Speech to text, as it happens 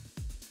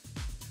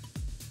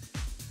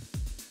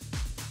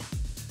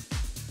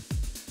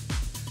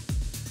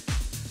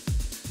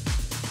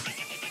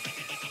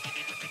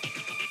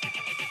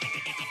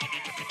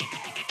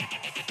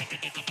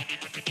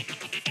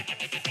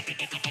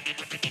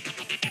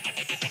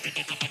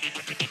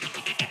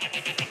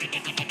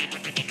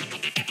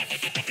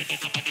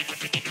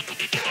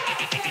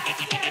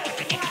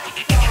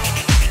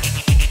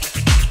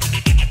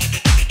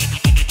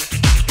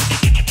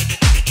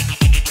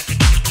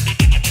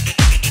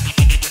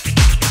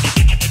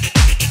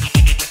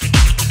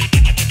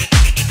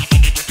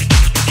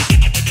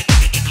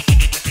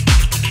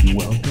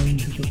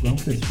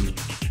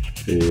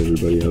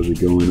it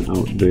going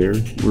out there?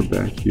 We're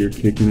back here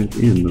kicking it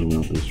in the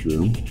Rumpus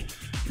Room,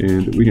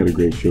 and we got a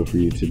great show for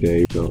you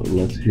today. So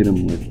let's hit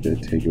them with the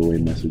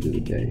takeaway message of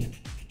the day.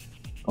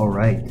 All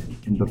right,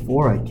 and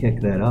before I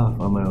kick that off,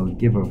 I'm going to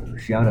give a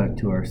shout out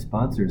to our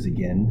sponsors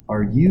again.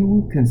 Are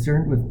you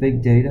concerned with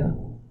big data?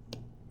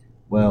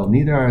 Well,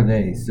 neither are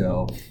they,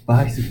 so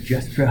buy some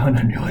Just Brown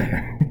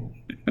underwear.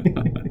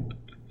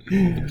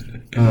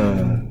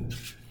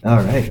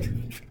 All right.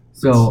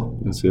 So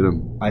let's hit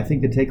them. I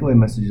think the takeaway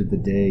message of the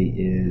day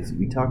is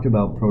we talked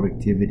about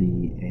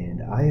productivity,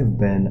 and I have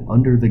been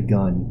under the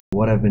gun.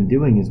 What I've been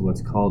doing is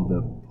what's called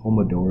the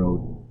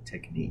Pomodoro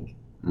technique,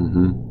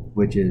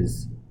 which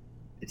is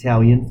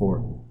Italian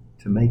for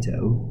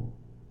tomato,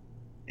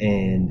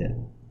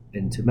 and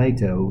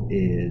tomato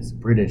is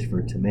British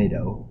for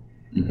tomato.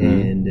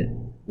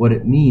 And what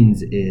it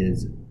means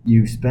is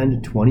you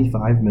spend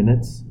 25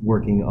 minutes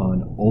working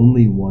on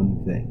only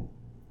one thing.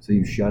 So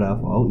you shut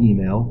off all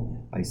email,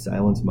 I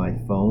silence my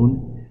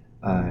phone,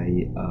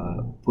 I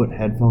put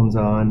headphones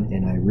on,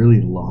 and I really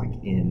lock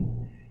in.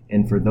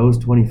 And for those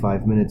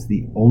 25 minutes,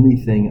 the only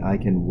thing I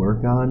can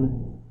work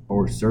on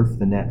or surf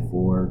the net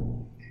for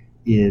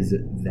is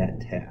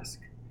that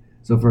task.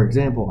 So for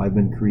example, I've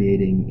been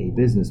creating a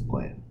business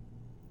plan.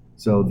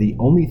 So the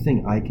only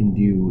thing I can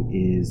do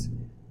is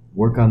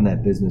work on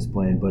that business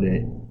plan, but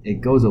it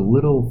goes a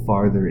little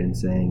farther in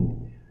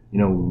saying,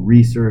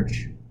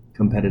 research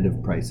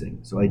competitive pricing.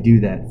 So I do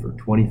that for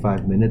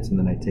 25 minutes and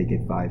then I take a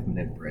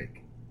 5-minute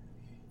break.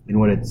 And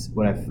what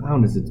I've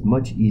found is it's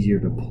much easier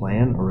to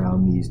plan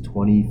around these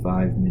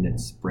 25-minute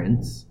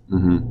sprints.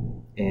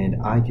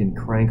 And I can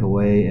crank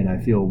away and I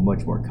feel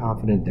much more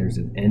confident. There's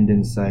an end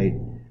in sight.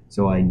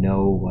 So I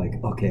know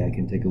okay, I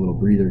can take a little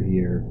breather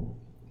here.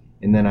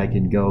 And then I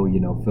can go,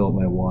 fill up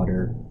my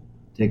water,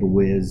 take a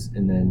whiz,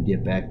 and then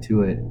get back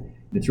to it.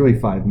 It's really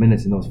 5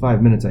 minutes. In those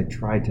 5 minutes, I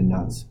try to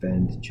not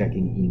spend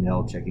checking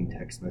email, checking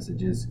text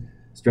messages,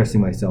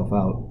 stressing myself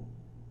out.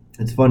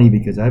 It's funny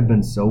because I've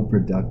been so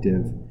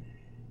productive,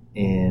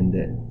 and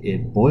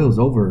it boils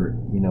over,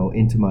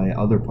 into my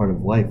other part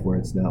of life where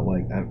it's not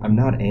like I'm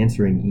not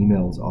answering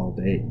emails all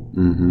day.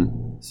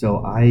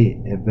 So I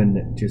have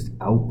been just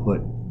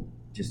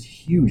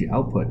huge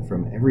output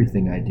from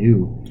everything I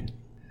do.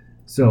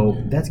 So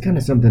that's kind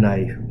of something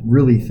I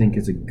really think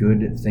is a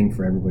good thing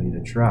for everybody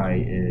to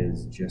try,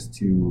 is just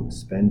to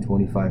spend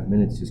 25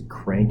 minutes just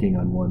cranking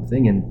on one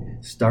thing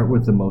and start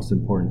with the most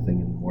important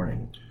thing in the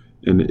morning.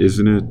 And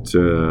isn't it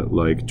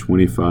like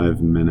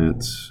 25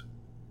 minutes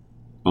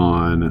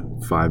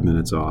on, 5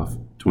 minutes off,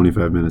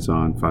 25 minutes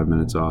on, 5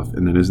 minutes off,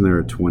 and then isn't there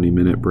a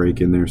 20-minute break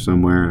in there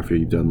somewhere after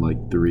you've done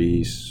like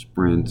 3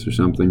 sprints or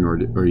something, or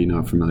are you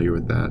not familiar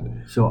with that?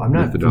 So I'm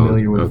not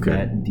familiar with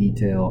that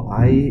detail.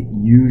 I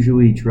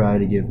usually try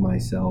to give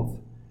myself,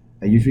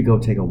 I usually go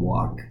take a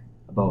walk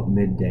about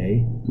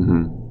midday.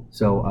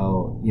 So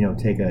I'll,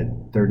 take a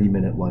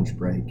 30-minute lunch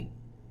break,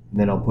 and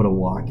then I'll put a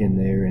walk in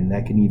there, and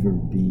that can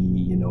even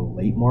be,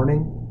 late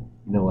morning,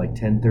 like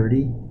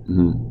 10:30.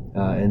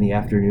 In the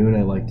afternoon,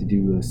 I like to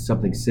do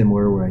something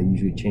similar where I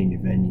usually change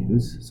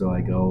venues. So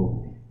I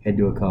head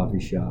to a coffee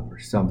shop or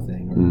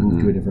something, or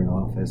move to a different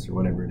office or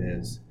whatever it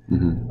is.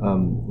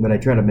 But I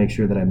try to make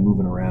sure that I'm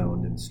moving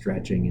around and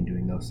stretching and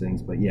doing those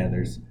things. But yeah,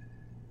 because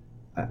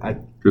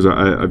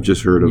I've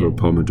just heard of a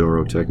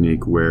Pomodoro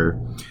technique where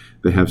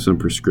they have some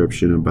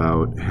prescription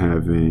about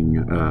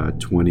having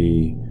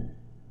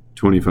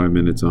 25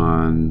 minutes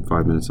on,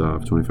 5 minutes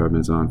off, 25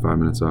 minutes on, 5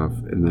 minutes off.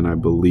 And then I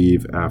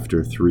believe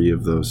after 3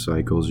 of those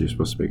cycles, you're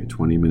supposed to make a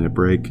 20-minute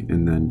break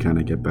and then kind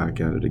of get back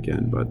at it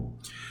again. But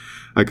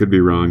I could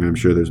be wrong. I'm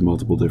sure there's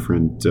multiple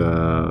different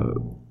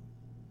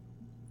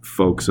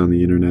folks on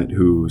the internet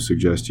who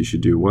suggest you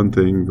should do one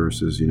thing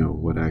versus,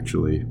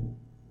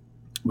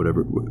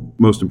 whatever.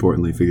 Most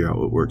importantly, figure out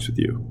what works with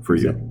you, for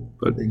you.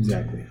 But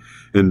exactly.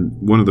 And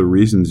one of the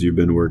reasons you've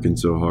been working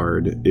so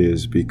hard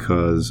is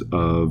because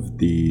of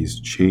these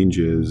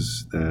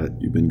changes that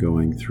you've been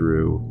going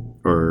through,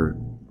 or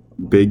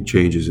big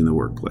changes in the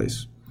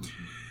workplace.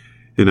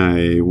 And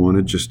I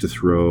wanted just to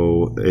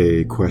throw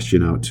a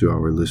question out to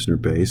our listener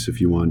base.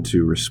 If you want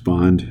to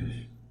respond,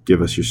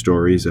 give us your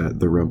stories at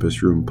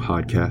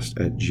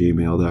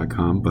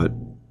therumpusroompodcast@gmail.com. But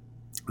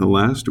the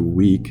last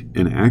week,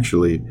 and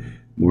actually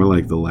more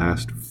like the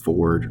last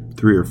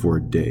 3 or 4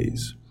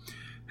 days,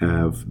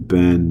 have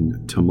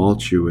been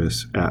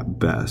tumultuous at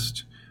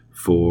best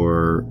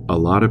for a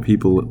lot of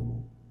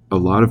people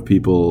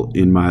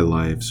in my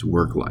life's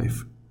work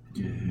life.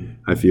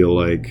 I feel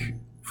like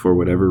for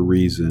whatever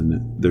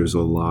reason, there's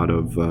a lot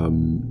of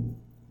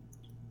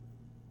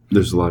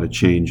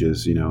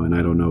changes, and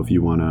I don't know if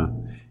you want to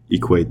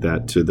equate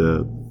that to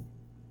the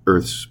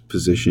Earth's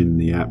position in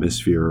the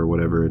atmosphere or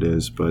whatever it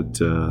is, but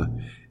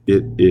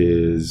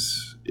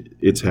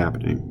it's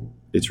happening.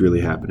 It's really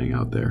happening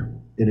out there.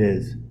 It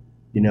is.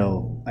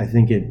 I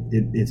think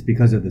it's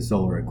because of the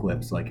solar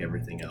eclipse, like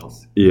everything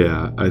else.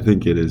 Yeah, I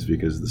think it is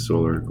because of the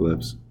solar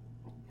eclipse.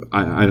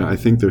 I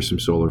think there's some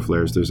solar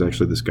flares. There's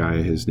actually this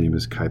guy. His name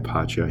is Kai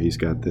Pacha. He's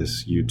got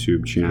this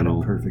YouTube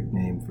channel. Perfect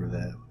name for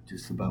that.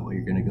 Just about what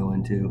you're going to go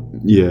into.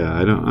 Yeah,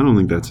 I don't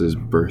think that's his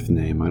birth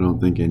name. I don't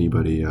think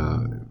anybody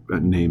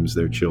names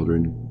their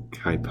children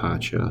Kai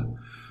Pacha,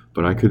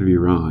 but I could be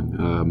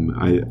wrong.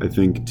 I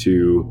think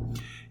to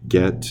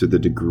get to the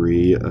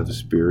degree of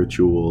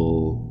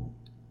spiritual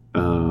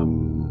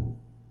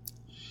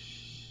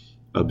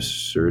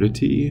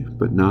absurdity,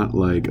 but not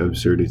like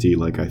absurdity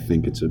like I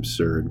think it's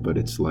absurd, but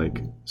it's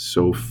like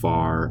so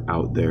far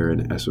out there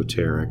and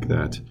esoteric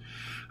that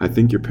I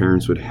think your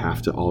parents would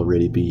have to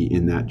already be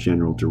in that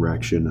general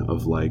direction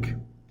of like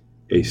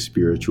a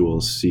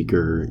spiritual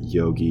seeker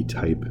yogi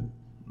type,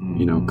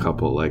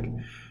 couple, like,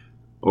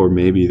 or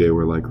maybe they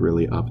were like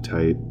really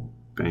uptight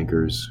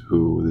bankers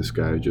who this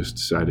guy just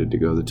decided to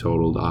go the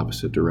total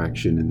opposite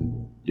direction,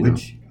 and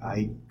which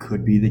I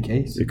could be the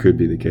case. It could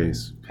be the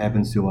case.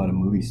 Happens to a lot of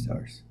movie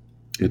stars.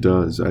 It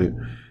does. I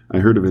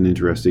heard of an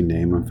interesting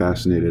name. I'm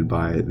fascinated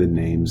by the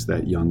names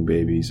that young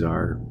babies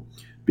are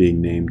being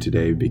named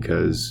today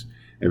because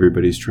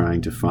everybody's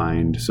trying to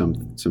find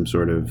some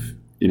sort of,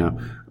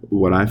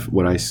 what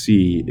I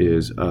see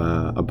is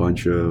a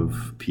bunch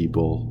of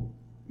people,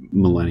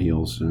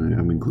 millennials, and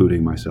I'm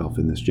including myself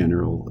in this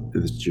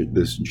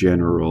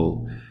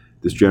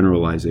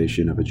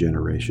generalization of a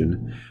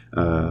generation.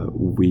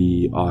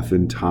 We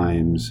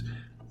oftentimes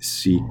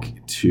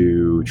seek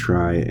to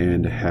try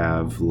and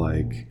have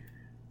like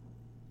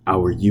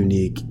our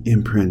unique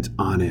imprint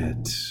on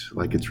it.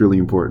 Like it's really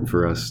important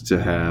for us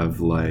to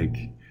have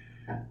like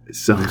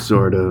some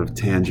sort of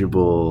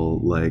tangible,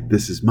 like,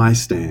 this is my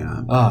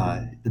stamp.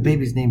 The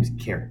baby's name is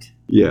Carrot.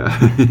 Yeah.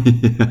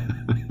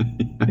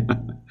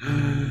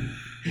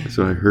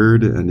 So I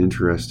heard an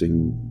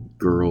interesting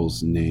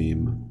girl's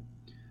name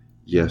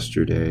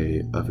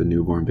yesterday of a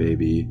newborn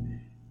baby,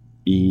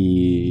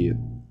 Eleni,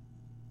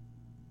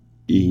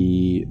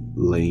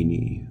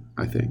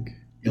 I think.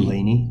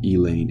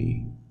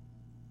 Eleni?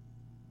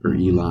 Or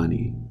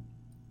Elani.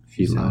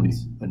 She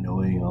sounds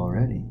annoying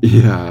already.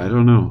 Yeah, I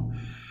don't know.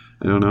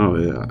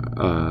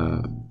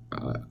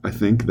 I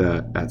think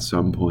that at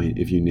some point,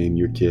 if you name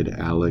your kid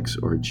Alex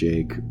or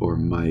Jake or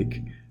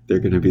Mike, they're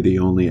going to be the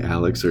only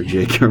Alex or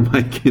Jake or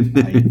Mike in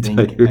the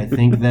entire... I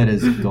think that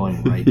is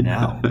going right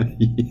now.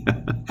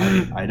 Yeah.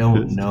 I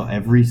don't know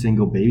every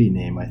single baby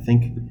name. I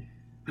think,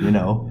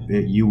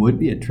 you would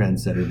be a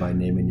trendsetter by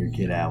naming your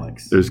kid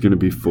Alex. There's going to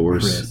be four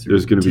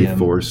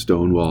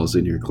Stonewalls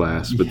in your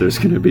class, but there's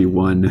going to be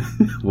one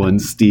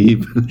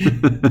Steve.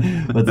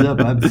 What's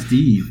up? I'm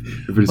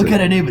Steve. What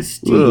kind of name is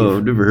Steve? Whoa,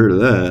 I've never heard of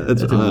that.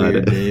 That's a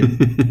weird name.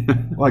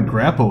 My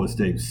grandpa was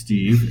named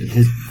Steve, and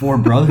his 4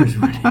 brothers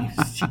were named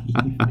Steve.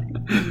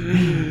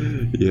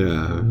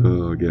 Yeah.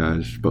 Oh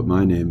gosh. But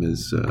my name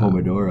is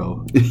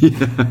Pomodoro.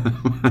 Yeah.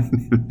 My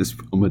name is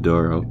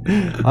Pomodoro.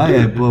 I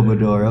am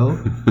Pomodoro.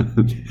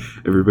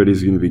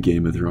 Everybody's going to be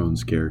Game of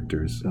Thrones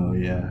characters. Oh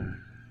yeah.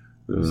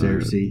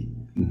 Cersei.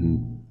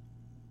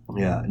 Mm-hmm.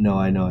 Yeah. No,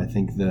 I know. I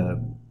think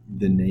the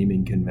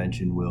naming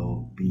convention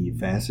will be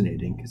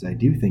fascinating because I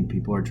do think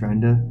people are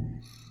trying to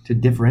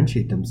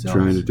differentiate themselves.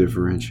 Trying to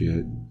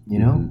differentiate.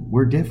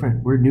 We're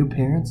different. We're new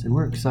parents, and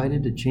we're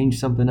excited to change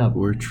something up.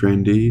 We're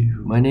trendy.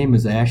 My name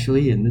is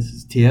Ashley, and this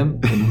is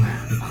Tim, and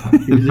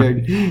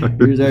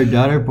here's our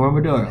daughter,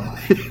 Pomodoro.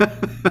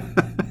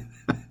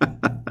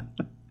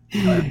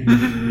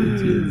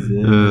 Which is,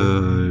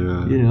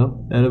 yeah.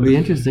 That'll be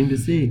interesting to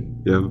see.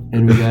 Yeah.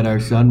 And we got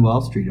our son,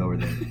 Wall Street, over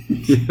there.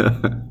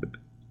 Yeah.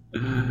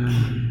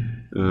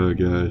 Oh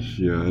gosh,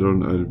 yeah.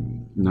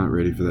 I'm not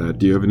ready for that.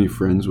 Do you have any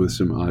friends with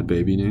some odd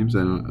baby names? I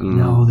don't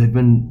know. No, they've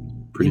been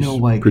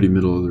pretty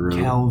middle of the road.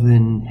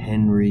 Calvin,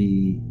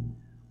 Henry.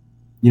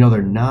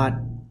 They're not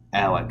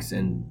Alex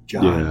and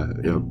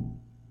John. Yeah.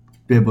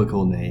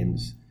 Biblical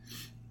names.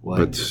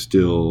 But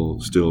still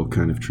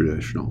kind of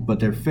traditional. But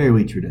they're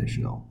fairly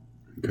traditional.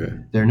 Okay.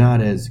 They're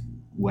not as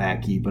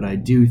wacky, but I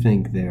do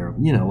think they're,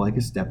 like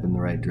a step in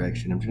the right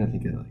direction. I'm trying to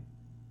think of like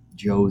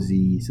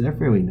Josie, so they're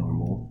fairly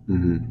normal.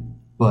 Mm-hmm.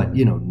 But,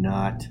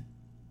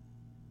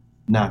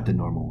 not the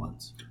normal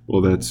ones.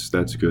 Well,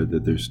 that's good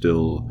that there's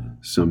still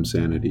some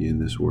sanity in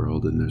this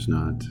world, and there's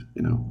not,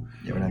 Yeah,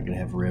 we're not going to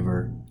have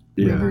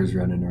rivers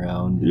running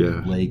around,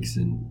 and lakes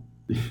and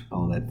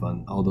all that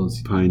fun, all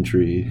those... Pine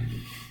tree,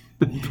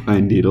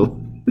 pine needle.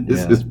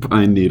 This is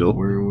Pine Needle.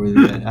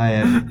 I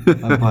have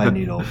a Pine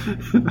Needle.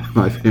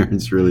 My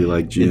parents really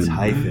like gin. It's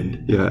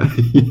hyphened. Yeah.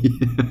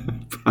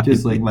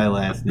 Just like my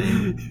last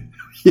name.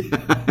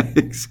 Yeah,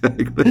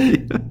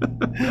 exactly.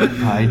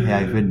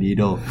 Pine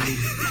Needle.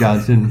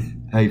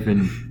 Johnson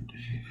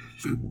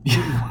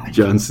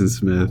Johnson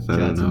Smith. I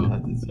don't know.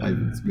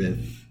 Johnson Smith.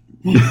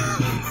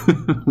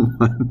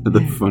 One of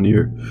the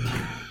funnier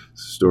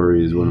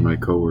stories one of my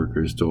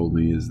coworkers told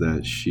me is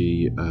that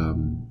she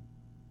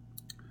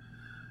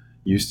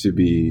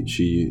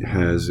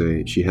has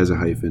a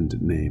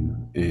hyphened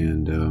name,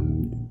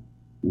 and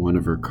one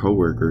of her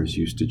coworkers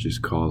used to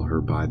just call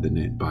her by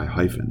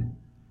hyphen,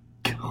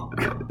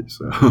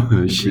 So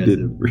she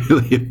didn't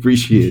really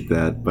appreciate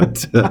that,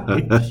 but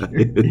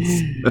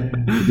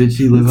did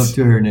she live up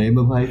to her name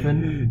of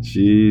hyphen?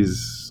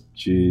 She's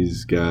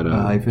got a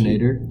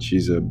hyphenator.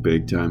 She's a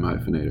big time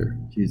hyphenator.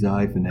 She's a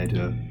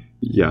hyphenator.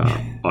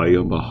 Yeah, I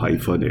am a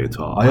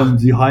hyphenator. I am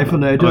the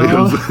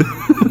hyphenator.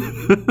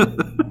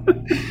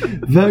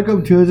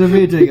 Welcome to the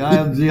meeting. I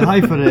am the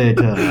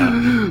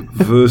hyphenator.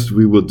 First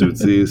we will do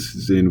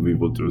this, then we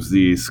will do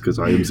this, because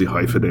I am the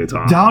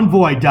hyphenator. Down,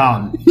 boy,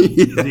 down.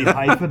 Yeah. The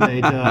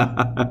hyphenator.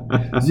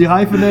 The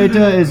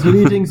hyphenator is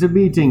leading the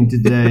meeting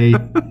today.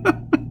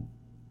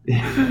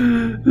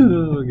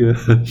 Oh,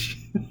 gosh.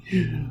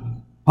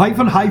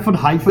 Hyphen.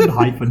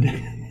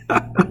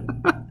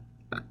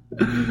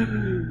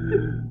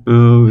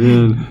 Oh,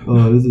 man.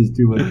 Oh, this is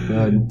too much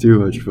fun. Too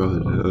much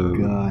fun. Oh,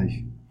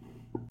 gosh.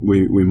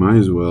 We might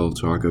as well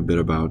talk a bit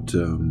about...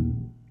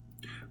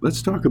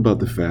 let's talk about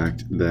the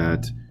fact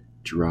that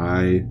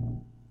dry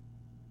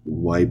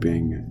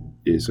wiping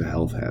is a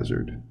health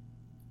hazard.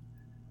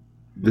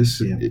 This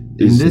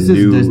is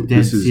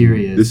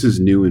serious. This is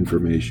new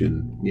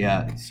information.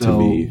 Yeah, so to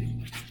me.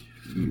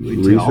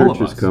 Research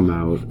has come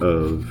out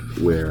of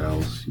where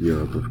else?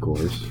 Europe, of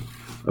course,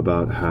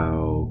 about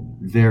how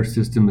their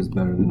system is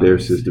better than their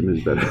ours. system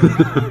is better.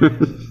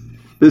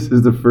 This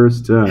is the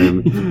first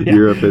time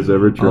Europe has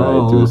ever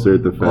tried to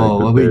assert the fact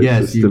that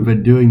their system... you've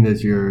been doing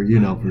this, for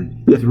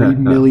 3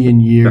 million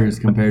years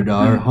compared to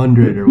our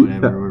 100 or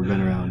whatever we've been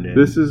around in.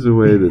 This is the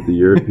way that the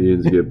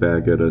Europeans get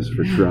back at us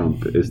for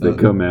Trump, is they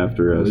come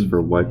after us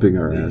for wiping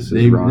our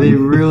asses wrong. They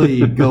really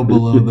go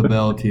below the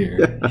belt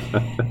here.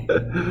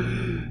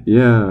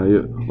 Yeah,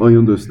 I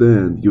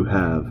understand you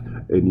have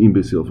an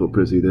imbecile for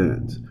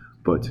president,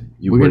 but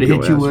we're going to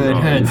hit you where it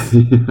hurts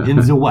in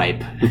the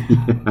wipe.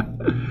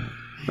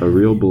 A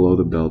real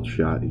below-the-belt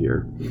shot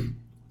here.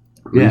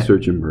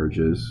 Research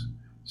emerges,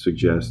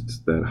 suggests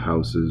that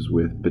houses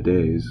with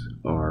bidets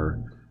are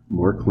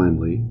more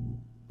cleanly,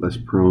 less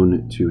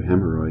prone to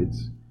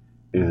hemorrhoids,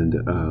 and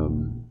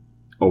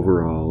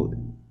overall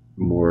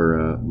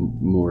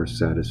more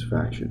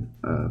satisfaction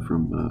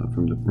from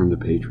the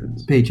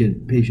patrons.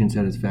 Patient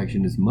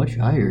satisfaction is much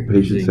higher.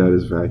 Patient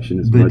satisfaction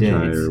is much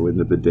higher when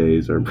the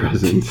bidets are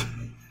present.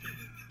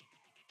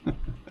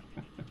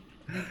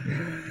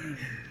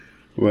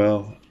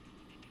 Well,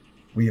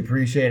 we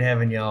appreciate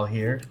having y'all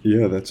here.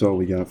 Yeah, that's all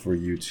we got for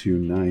you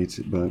tonight,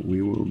 but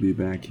we will be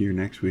back here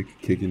next week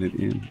kicking it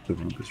in the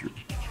Rumpus Room.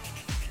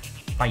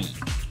 Bye.